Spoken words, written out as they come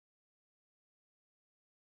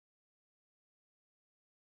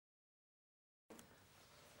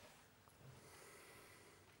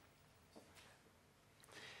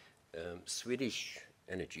Swedish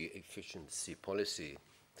energy efficiency policy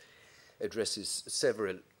addresses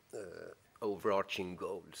several overarching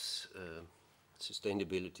goals: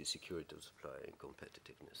 sustainability, security of supply, and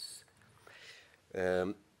competitiveness.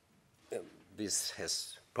 This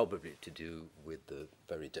has probably to do with the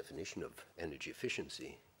very definition of energy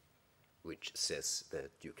efficiency, which says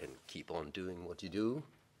that you can keep on doing what you do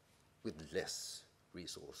with less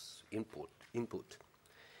resource input.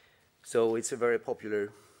 So it's a very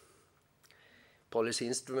popular policy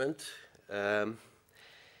instrument.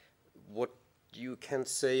 What you can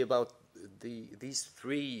say about these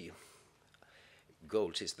three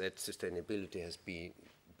goals is that sustainability has been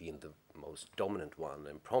the most dominant one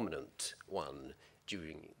and prominent one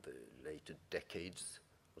during the later decades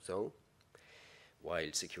or so,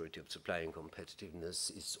 while security of supply and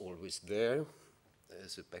competitiveness is always there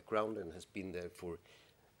as a background and has been there for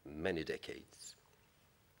many decades.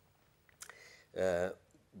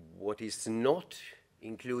 What is not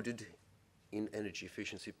included in energy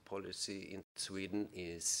efficiency policy in Sweden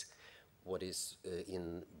is what is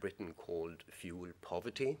in Britain called fuel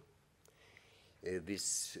poverty.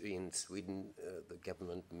 This in Sweden, the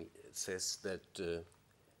government says that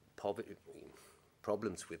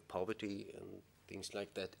problems with poverty and things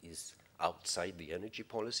like that is outside the energy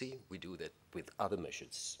policy. We do that with other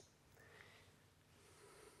measures.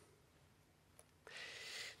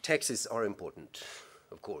 Taxes are important,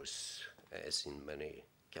 of course, as in many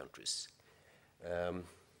countries.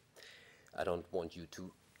 I don't want you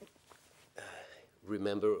to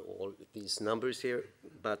remember all these numbers here,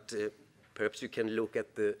 but perhaps you can look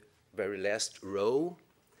at the very last row.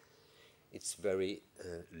 It's very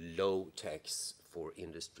low tax for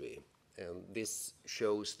industry. And this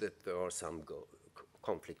shows that there are some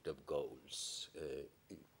conflict of goals.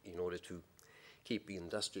 In order to keep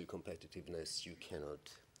industrial competitiveness, you cannot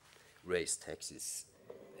raise taxes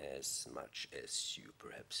as much as you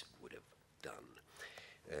perhaps would have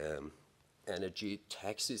done. Energy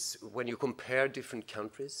taxes, when you compare different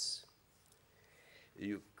countries,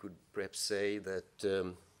 you could perhaps say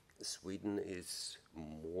that Sweden is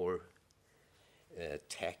more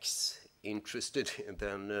tax interested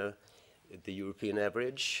than the European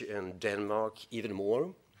average, and Denmark even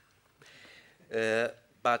more.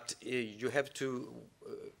 But you have to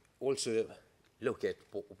also look at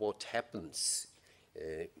what happens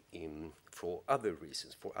for other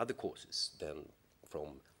reasons, for other causes than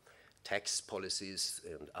from tax policies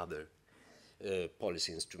and other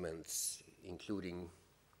policy instruments, including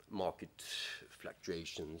market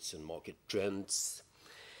fluctuations and market trends.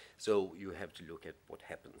 So you have to look at what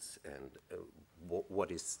happens and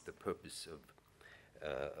what is the purpose of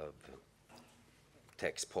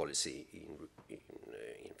tax policy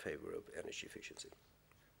in favor of energy efficiency.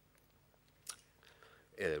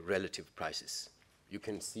 Relative prices. You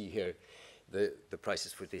can see here the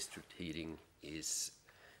prices for district heating has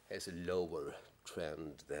a lower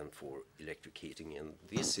trend than for electric heating, and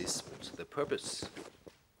this is also the purpose.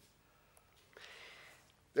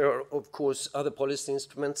 There are, of course, other policy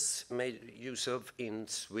instruments made use of in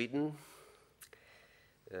Sweden.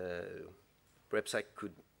 Perhaps I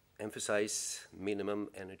could emphasize minimum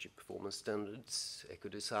energy performance standards.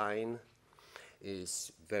 Eco-design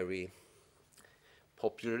is very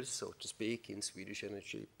popular, so to speak, in Swedish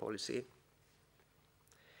energy policy.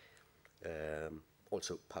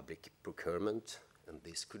 Also public procurement, and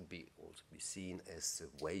this could also be seen as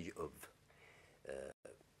a way of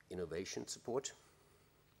innovation support,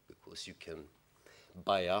 because you can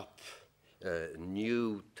buy up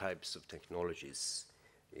new types of technologies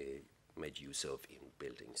made use of in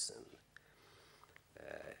buildings and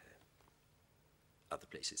other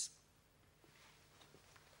places.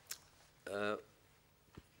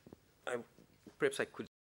 Perhaps I could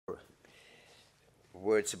say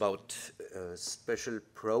words about a special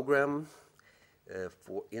program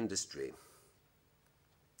for industry.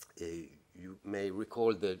 You may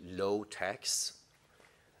recall the low tax,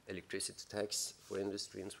 electricity tax for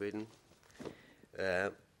industry in Sweden.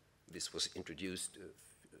 This was introduced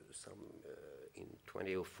in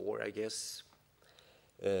 2004, I guess.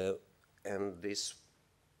 And this,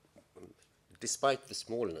 despite the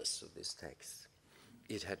smallness of this tax,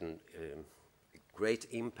 it had a great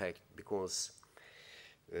impact because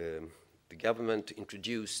the government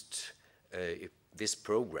introduced this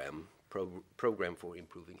program for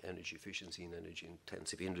improving energy efficiency in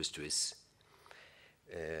energy-intensive industries.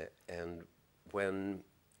 And when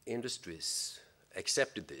industries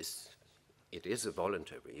accepted this, it is a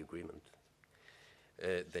voluntary agreement,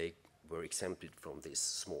 they were exempted from this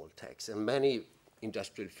small tax. And many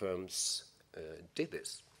industrial firms did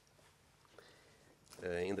this.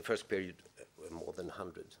 In the first period, more than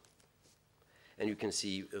 100 and you can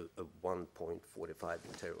see a 1.45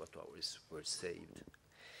 terawatt hours were saved.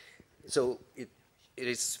 So it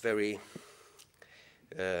is very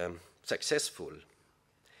successful,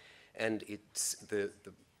 and it's the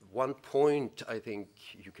one point I think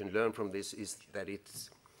you can learn from this is that it's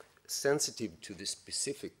sensitive to the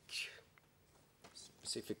specific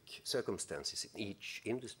circumstances in each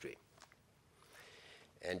industry,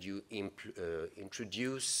 and you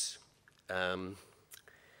introduce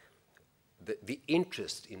the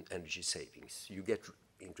interest in energy savings. You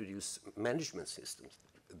introduce management systems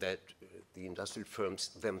that the industrial firms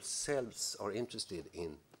themselves are interested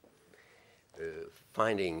in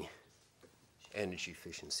finding energy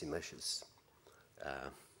efficiency measures.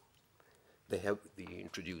 They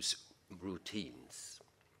introduce routines.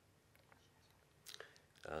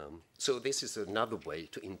 So this is another way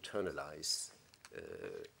to internalize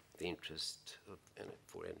the interest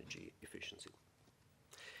for energy efficiency.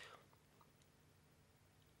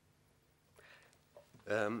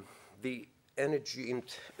 The energy,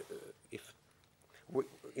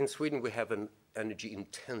 in Sweden we have an energy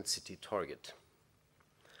intensity target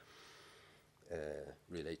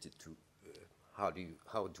related to how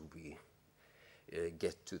do we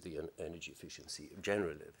get to the energy efficiency,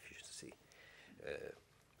 general efficiency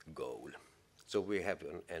goal. So we have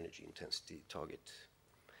an energy intensity target,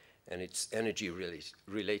 and it's energy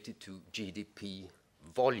related to GDP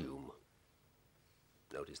volume.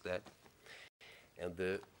 Notice that. And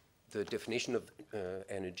the definition of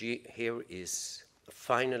energy here is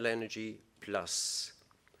final energy plus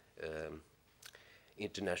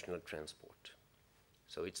international transport.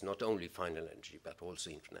 So it's not only final energy, but also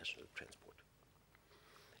international transport.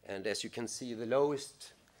 And as you can see, the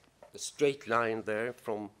lowest, the straight line there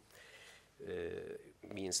from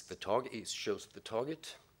means the target, it shows the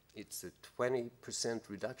target. It's a 20%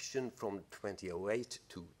 reduction from 2008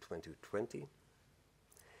 to 2020.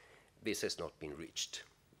 This has not been reached.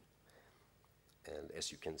 And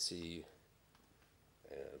as you can see,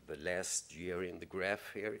 the last year in the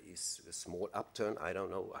graph here is a small upturn. I don't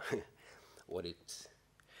know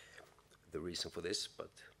the reason for this, but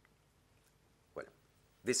well,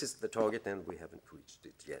 this is the target and we haven't reached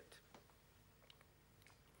it yet.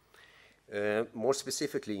 More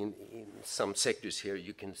specifically, in some sectors here,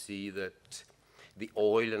 you can see that the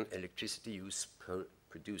oil and electricity use per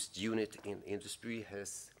produced unit in industry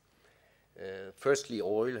has, firstly,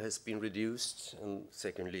 oil has been reduced, and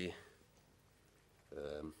secondly,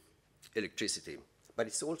 electricity. But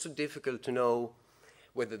it's also difficult to know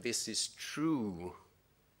whether this is true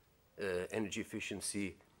energy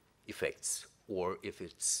efficiency effects or if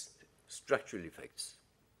it's structural effects.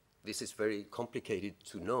 This is very complicated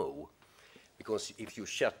to know, because if you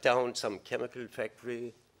shut down some chemical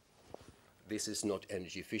factory, this is not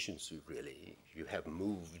energy efficiency really. You have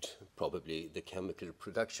moved probably the chemical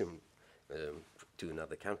production to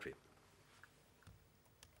another country.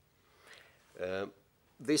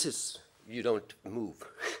 This is, you don't move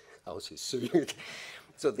houses,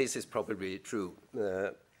 so this is probably true.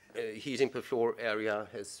 Heating per floor area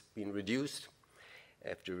has been reduced.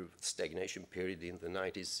 After stagnation period in the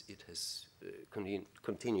 90s, it has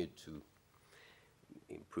continued to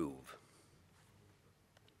improve.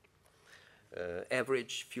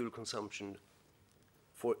 Average fuel consumption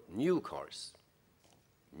for new cars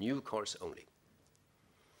only.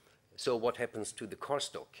 So what happens to the car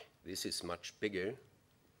stock? This is much bigger.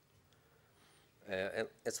 And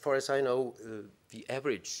as far as I know, the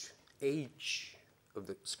average age of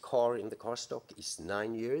the car in the car stock is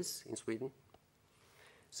 9 years in Sweden.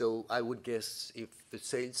 So I would guess if the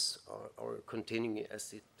sales are continuing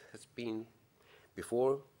as it has been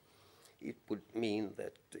before, it would mean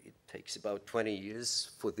that it takes about 20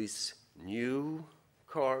 years for this new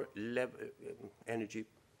car level, energy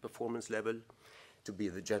performance level to be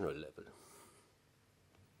the general level.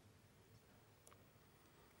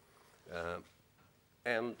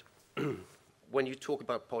 And when you talk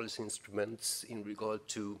about policy instruments in regard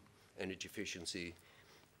to energy efficiency,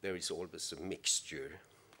 there is always a mixture.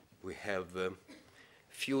 We have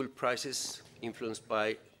fuel prices influenced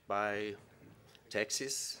by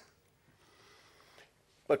taxes,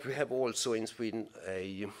 but we have also in Sweden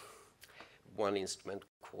one instrument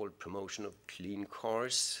called promotion of clean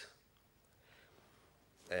cars,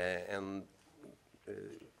 and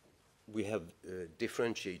we have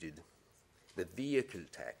differentiated the vehicle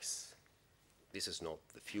tax. This is not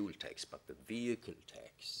the fuel tax, but the vehicle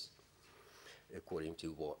tax, according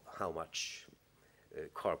to how much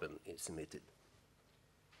carbon is emitted.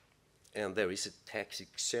 And there is a tax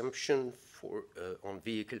exemption on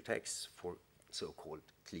vehicle tax for so-called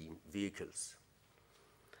clean vehicles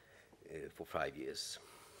for 5 years.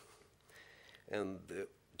 And the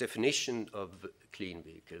definition of clean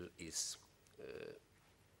vehicle is,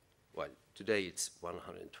 well, today it's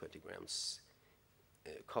 120 grams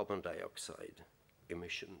carbon dioxide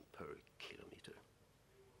emission per kilometer.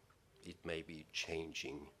 It may be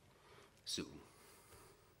changing soon.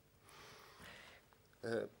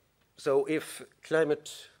 So if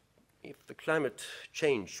the climate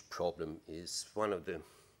change problem is one of the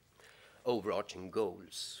overarching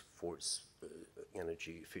goals for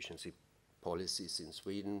energy efficiency policies in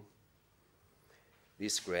Sweden,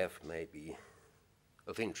 this graph may be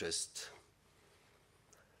of interest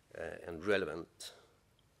and relevant.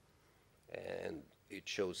 And it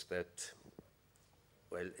shows that,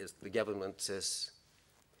 well, as the government says,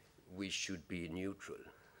 we should be neutral.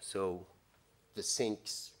 So the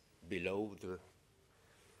sinks below the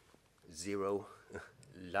zero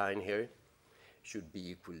line here should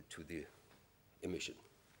be equal to the emission.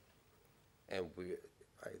 And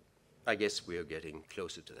I guess we are getting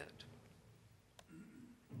closer to that.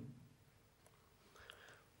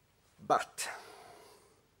 But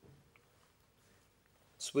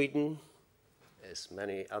Sweden, as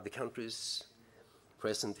many other countries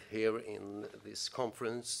present here in this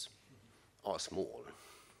conference, are small.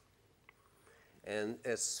 And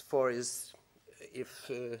as far as if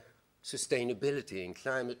sustainability and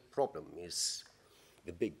climate problem is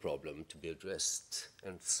the big problem to be addressed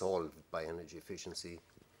and solved by energy efficiency,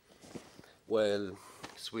 well,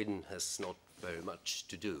 Sweden has not very much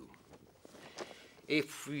to do.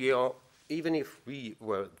 Even if we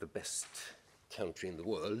were the best country in the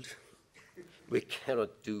world, we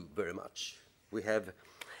cannot do very much. We have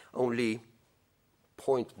only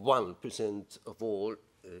 0.1% of all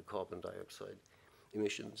carbon dioxide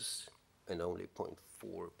emissions and only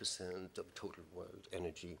 0.4% of total world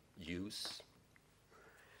energy use.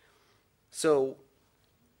 So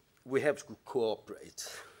we have to cooperate.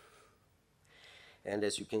 And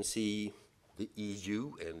as you can see, the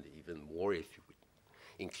EU, and even more if you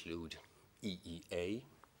include EEA,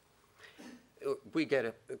 we get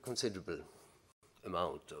a considerable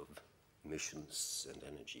amount of emissions and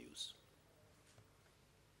energy use.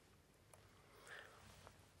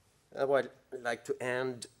 I would like to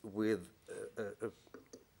end with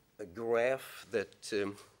a graph that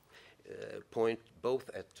point both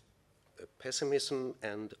at pessimism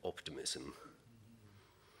and optimism.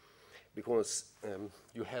 Because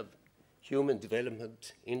you have Human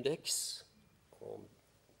Development Index on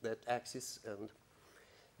that axis and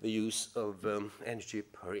the use of energy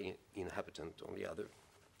per inhabitant on the other.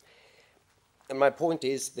 And my point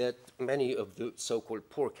is that many of the so-called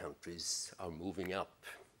poor countries are moving up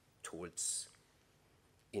towards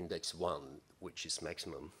index 1, which is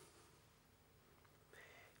maximum.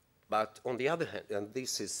 But on the other hand, and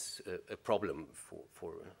this is a problem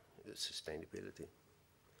for sustainability,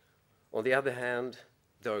 on the other hand,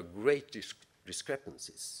 there are great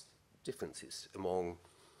discrepancies, differences among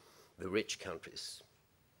the rich countries.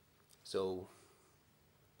 So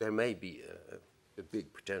there may be a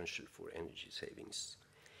big potential for energy savings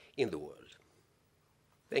in the world.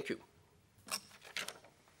 Thank you.